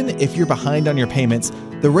even if you're behind on your payments,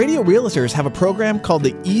 the Radio Realtors have a program called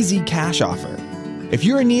the Easy Cash Offer. If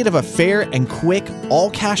you're in need of a fair and quick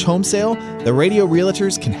all-cash home sale, the Radio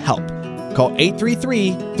Realtors can help. Call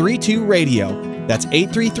 833-32-RADIO. That's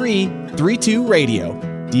 833-32-RADIO.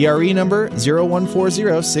 DRE number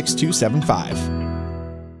 0140-6275.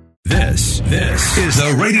 This is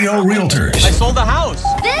the Radio Realtors. I sold the house.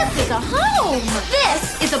 This is a home.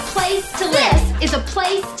 This is a place to live. This is a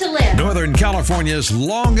place to live. Northern California's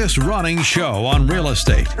longest running show on real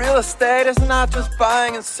estate. Real estate is not just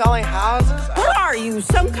buying and selling houses. What are you,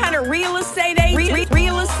 some kind of real estate agent?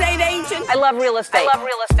 Real estate agent? I love real estate.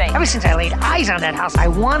 Ever since I laid eyes on that house, I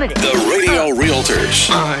wanted it. The Radio Realtors.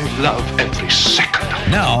 I love every second.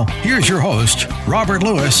 Now, here's your host, Robert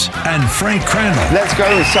Lewis and Frank Crandall. Let's go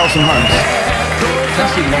and sell some homes.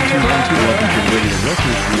 Testing 1, 2, 1, 2. Welcome to the Radio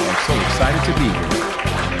Realtors. We are so excited to be here.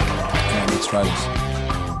 And let's try this.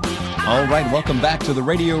 All right, welcome back to the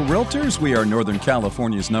Radio Realtors. We are Northern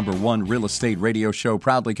California's #1 real estate radio show,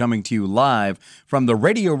 proudly coming to you live from the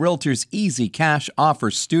Radio Realtors Easy Cash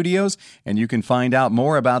Offer Studios. And you can find out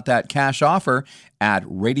more about that cash offer at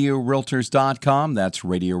radiorealtors.com. That's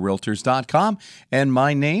radiorealtors.com. And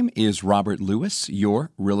my name is Robert Lewis,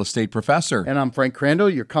 your real estate professor. And I'm Frank Crandall,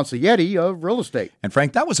 your consigliere of real estate. And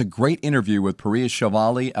Frank, that was a great interview with Pooria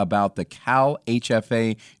Shahvali about the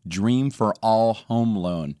CalHFA Dream for All home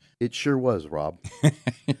loan. It sure was, Rob.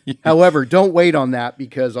 However, don't wait on that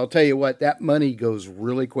because I'll tell you what, that money goes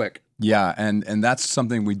really quick. Yeah, and that's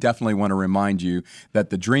something we definitely want to remind you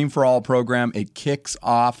that the Dream for All program, it kicks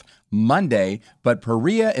off Monday, but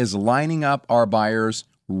Pooria is lining up our buyers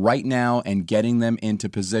right now and getting them into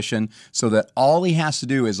position so that all he has to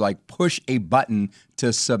do is like push a button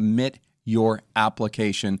to submit your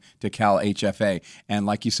application to CalHFA. And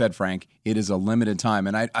like you said, Frank, it is a limited time.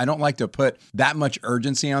 And I don't like to put that much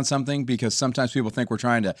urgency on something because sometimes people think we're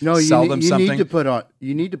trying to sell them something. You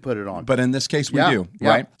need to put it on. But in this case, we do,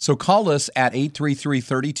 right? So call us at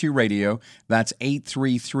 833-32-RADIO. That's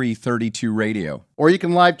 833-32-RADIO. Or you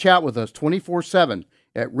can live chat with us 24/7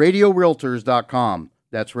 at radiorealtors.com.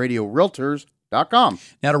 That's radiorealtors.com.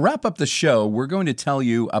 Now, to wrap up the show, we're going to tell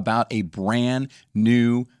you about a brand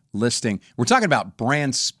new listing. We're talking about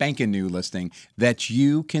brand spanking new listing that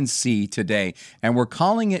you can see today. And we're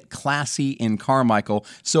calling it Classy in Carmichael.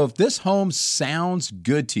 So if this home sounds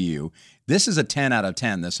good to you, this is a 10 out of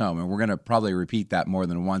 10, this home. And we're going to probably repeat that more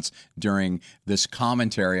than once during this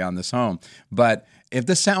commentary on this home. But if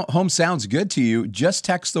this home sounds good to you, just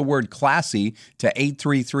text the word classy to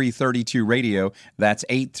 833-32-RADIO. That's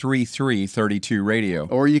 833-32-RADIO.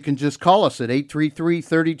 Or you can just call us at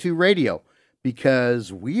 833-32-RADIO.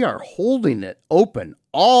 Because we are holding it open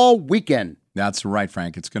all weekend. That's right,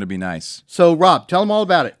 Frank. It's going to be nice. So, Rob, tell them all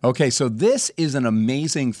about it. Okay, so this is an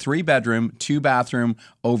amazing 3-bedroom, 2-bathroom,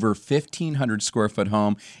 over 1,500 square foot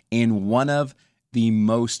home in one of the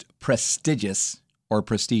most prestigious,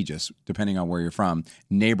 depending on where you're from,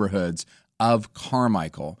 neighborhoods of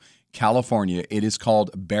Carmichael. California. It is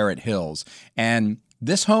called Barrett Hills. And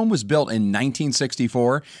this home was built in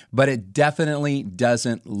 1964, but it definitely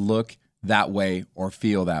doesn't look that way or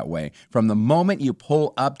feel that way. From the moment you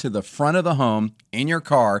pull up to the front of the home in your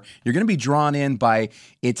car, you're going to be drawn in by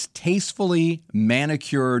its tastefully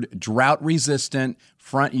manicured, drought-resistant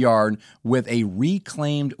front yard with a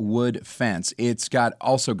reclaimed wood fence. It's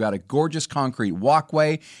also got a gorgeous concrete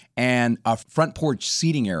walkway and a front porch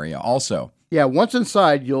seating area also. Yeah, once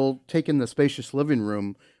inside, you'll take in the spacious living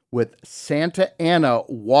room with Santa Ana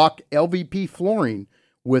walk LVP flooring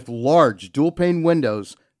with large dual-pane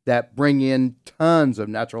windows that bring in tons of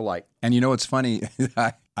natural light. And you know what's funny?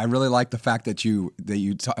 I really like the fact that you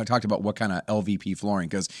talked about what kind of LVP flooring,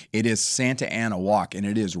 because it is Santa Ana walk, and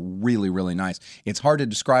it is really, really nice. It's hard to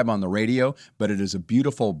describe on the radio, but it is a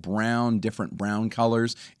beautiful brown, different brown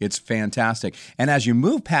colors. It's fantastic. And as you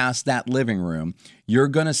move past that living room, you're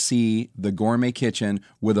going to see the gourmet kitchen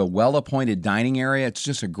with a well-appointed dining area. It's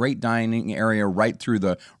just a great dining area right through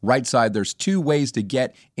the right side. There's two ways to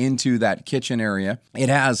get into that kitchen area. It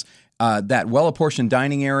has that well-apportioned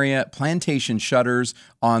dining area, plantation shutters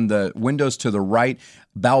on the windows to the right,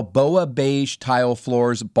 Balboa beige tile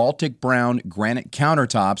floors, Baltic brown granite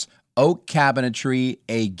countertops, oak cabinetry,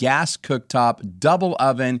 a gas cooktop, double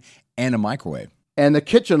oven, and a microwave. And the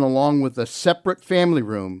kitchen, along with a separate family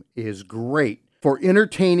room, is great for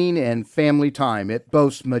entertaining and family time. It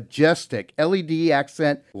boasts majestic LED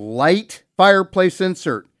accent light fireplace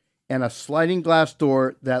insert and a sliding glass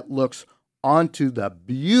door that looks onto the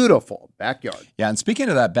beautiful backyard. Yeah, and speaking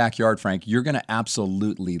of that backyard, Frank, you're going to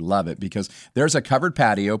absolutely love it because there's a covered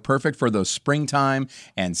patio, perfect for those springtime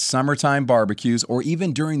and summertime barbecues, or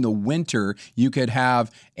even during the winter, you could have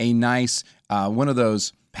a nice one of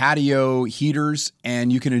those patio heaters,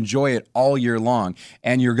 and you can enjoy it all year long.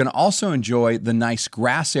 And you're going to also enjoy the nice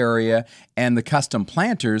grass area and the custom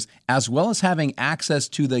planters, as well as having access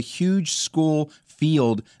to the huge school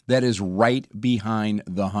field that is right behind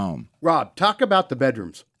the home. Rob, talk about the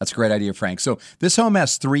bedrooms. That's a great idea, Frank. So this home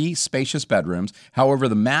has 3 spacious bedrooms. However,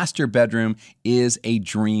 the master bedroom is a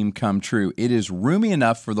dream come true. It is roomy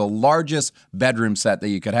enough for the largest bedroom set that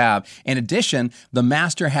you could have. In addition, the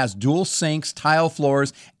master has dual sinks, tile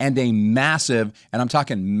floors, and a massive, and I'm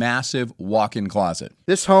talking massive, walk-in closet.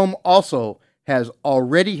 This home also has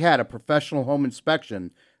already had a professional home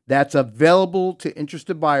inspection that's available to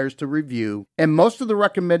interested buyers to review. And most of the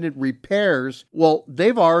recommended repairs, well,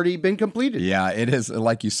 they've already been completed. Yeah, it is,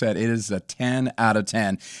 like you said, it is a 10 out of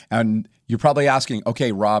 10. And you're probably asking,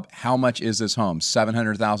 okay, Rob, how much is this home?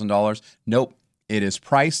 $700,000? Nope. It is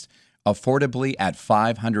priced affordably at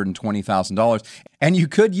 $520,000. And you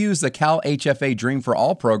could use the CalHFA Dream for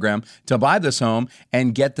All program to buy this home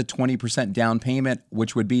and get the 20% down payment,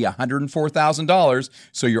 which would be $104,000.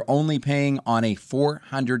 So you're only paying on a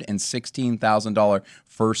 $416,000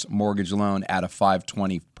 first mortgage loan at a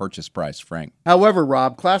 $520,000 purchase price, Frank. However,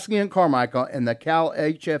 Rob, Classic and Carmichael and the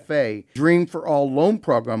CalHFA Dream for All loan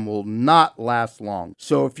program will not last long.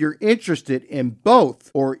 So if you're interested in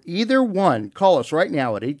both or either one, call us right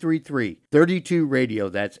now at 833-32-RADIO.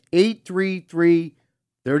 That's 833-32-RADIO.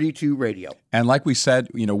 And like we said,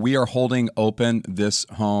 we are holding open this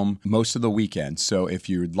home most of the weekend. So if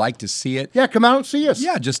you'd like to see it, yeah, come out and see us.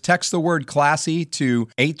 Yeah, just text the word classy to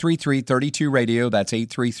 833-32-RADIO. That's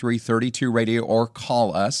 833-32-RADIO, or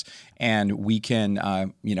call us and we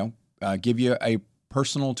can, give you a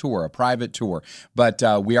personal tour, a private tour. But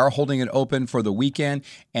we are holding it open for the weekend.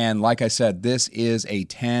 And like I said, this is a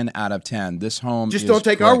 10 out of 10. This home just is don't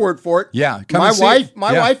take great. Our word for it. Yeah. My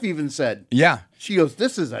wife even said. Yeah. She goes,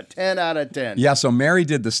 this is a 10 out of 10. Yeah, so Mary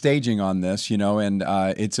did the staging on this, and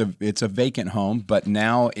it's a vacant home, but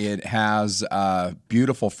now it has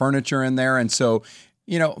beautiful furniture in there. And so,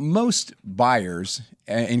 most buyers,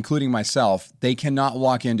 including myself, they cannot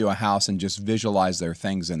walk into a house and just visualize their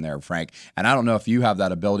things in there, Frank. And I don't know if you have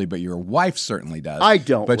that ability, but your wife certainly does. I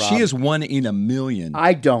don't, But Rob. she is one in a million.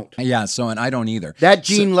 I don't. Yeah, and I don't either. That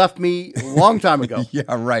gene left me a long time ago. Yeah,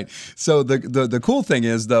 right. So the cool thing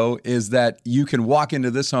is that you can walk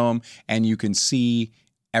into this home and you can see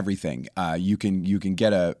everything. You can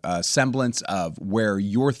get a semblance of where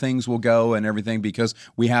your things will go and everything, because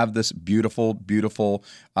we have this beautiful, beautiful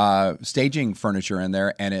staging furniture in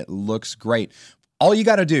there, and it looks great. All you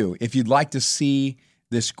got to do, if you'd like to see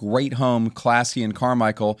this great home, Classy and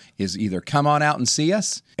Carmichael, is either come on out and see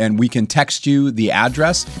us, and we can text you the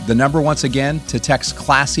address. The number, once again, to text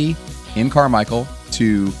Classy in Carmichael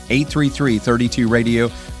to 833-32-RADIO.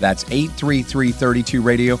 That's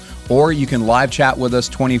 833-32-RADIO. Or you can live chat with us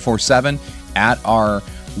 24/7 at our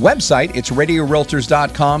Website, it's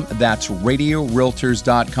radiorealtors.com. That's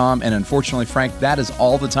radiorealtors.com. And unfortunately, Frank, that is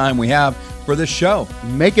all the time we have for this show.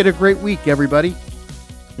 Make it a great week, everybody.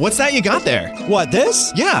 What's that you got there? What,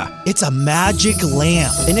 this? Yeah. It's a magic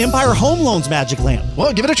lamp. An Empire Home Loans magic lamp.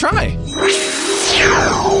 Well, give it a try.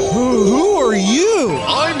 Who are you?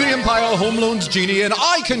 I'm the Empire Home Loans Genie, and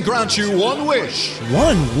I can grant you one wish.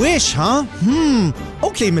 One wish, huh?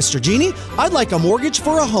 Okay, Mr. Genie. I'd like a mortgage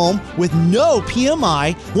for a home with no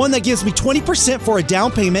PMI, one that gives me 20% for a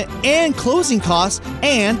down payment and closing costs,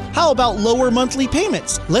 and how about lower monthly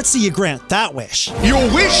payments? Let's see you grant that wish. Your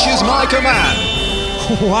wish is my command.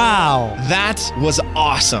 Wow. That was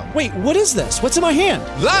awesome. Wait, what is this? What's in my hand?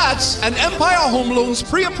 That's an Empire Home Loans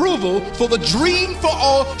pre-approval for the Dream for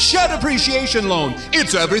All Shared Appreciation Loan.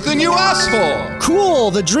 It's everything you asked for.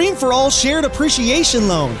 Cool, the Dream for All Shared Appreciation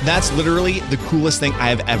Loan. That's literally the coolest thing I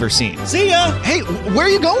have ever seen. See ya. Hey, where are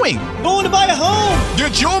you going? Going to buy a home.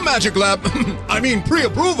 Get your magic lamp,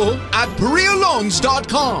 pre-approval at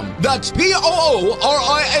PooriaLoans.com. That's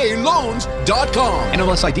Pooria loans.com.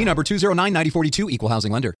 NMLS ID number 2099042, equal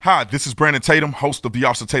housing lender. Hi, this is Brandon Tatum, host of The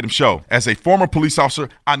Officer Tatum Show. As a former police officer,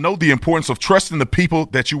 I know the importance of trusting the people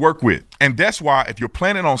that you work with. And that's why if you're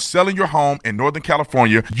planning on selling your home in Northern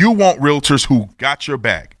California, you want realtors who got your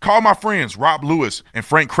back. Call my friends Rob Lewis and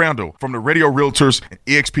Frank Crandall from the Radio Realtors and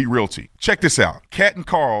eXp Realty. Check this out. Kat and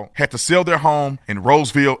Carl had to sell their home in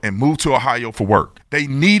Roseville and move to Ohio for work. They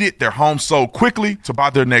needed their home sold quickly to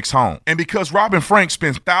buy their next home. And because Rob and Frank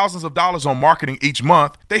spend thousands of dollars on marketing each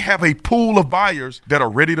month, they have a pool of buyers that are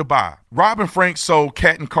ready to buy. Rob and Frank sold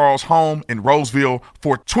Kat and Carl's home in Roseville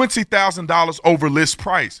for $20,000 over list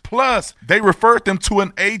price. Plus, they referred them to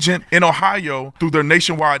an agent in Ohio through their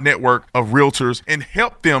nationwide network of realtors and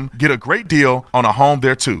helped them get a great deal on a home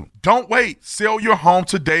there too. Don't wait. Sell your home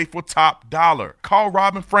today for top dollar. Call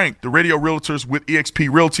Rob and Frank, the Radio Realtors with eXp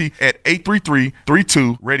Realty at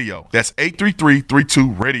 833-32-RADIO. That's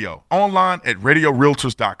 833-32-RADIO. Online at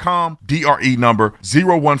radiorealtors.com. DRE number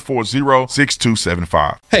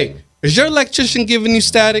 0140-6275. Hey, is your electrician giving you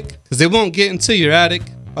static because they won't get into your attic?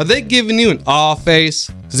 Are they giving you an awe face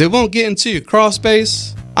because they won't get into your crawl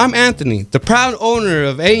space? I'm Anthony, the proud owner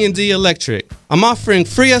of A&D Electric. I'm offering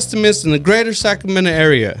free estimates in the greater Sacramento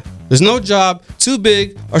area. There's no job too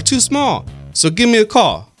big or too small, so give me a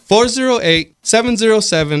call,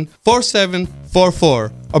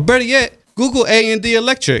 408-707-4744, or better yet, Google A&D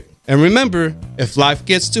Electric. And remember, if life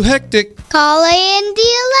gets too hectic, call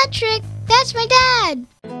A&D Electric. That's my dad.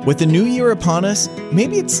 With the new year upon us,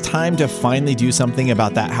 maybe it's time to finally do something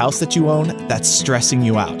about that house that you own that's stressing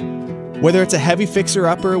you out. Whether it's a heavy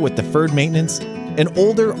fixer-upper with deferred maintenance, an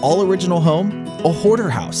older, all-original home, a hoarder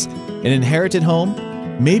house, an inherited home,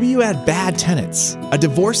 maybe you had bad tenants, a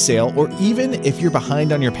divorce sale, or even if you're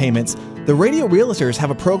behind on your payments, the Radio Realtors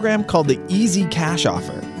have a program called the Easy Cash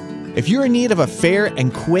Offer. If you're in need of a fair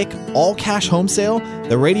and quick all-cash home sale,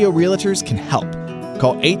 the Radio Realtors can help.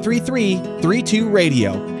 Call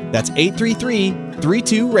 833-32-RADIO. That's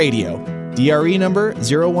 833-32-RADIO. DRE number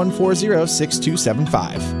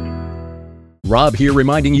 0140-6275. Rob here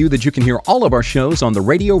reminding you that you can hear all of our shows on the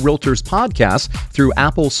Radio Realtors podcast through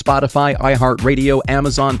Apple, Spotify, iHeartRadio,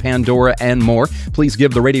 Amazon, Pandora, and more. Please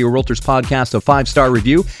give the Radio Realtors podcast a 5-star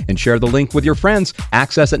review and share the link with your friends.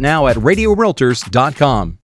 Access it now at radiorealtors.com.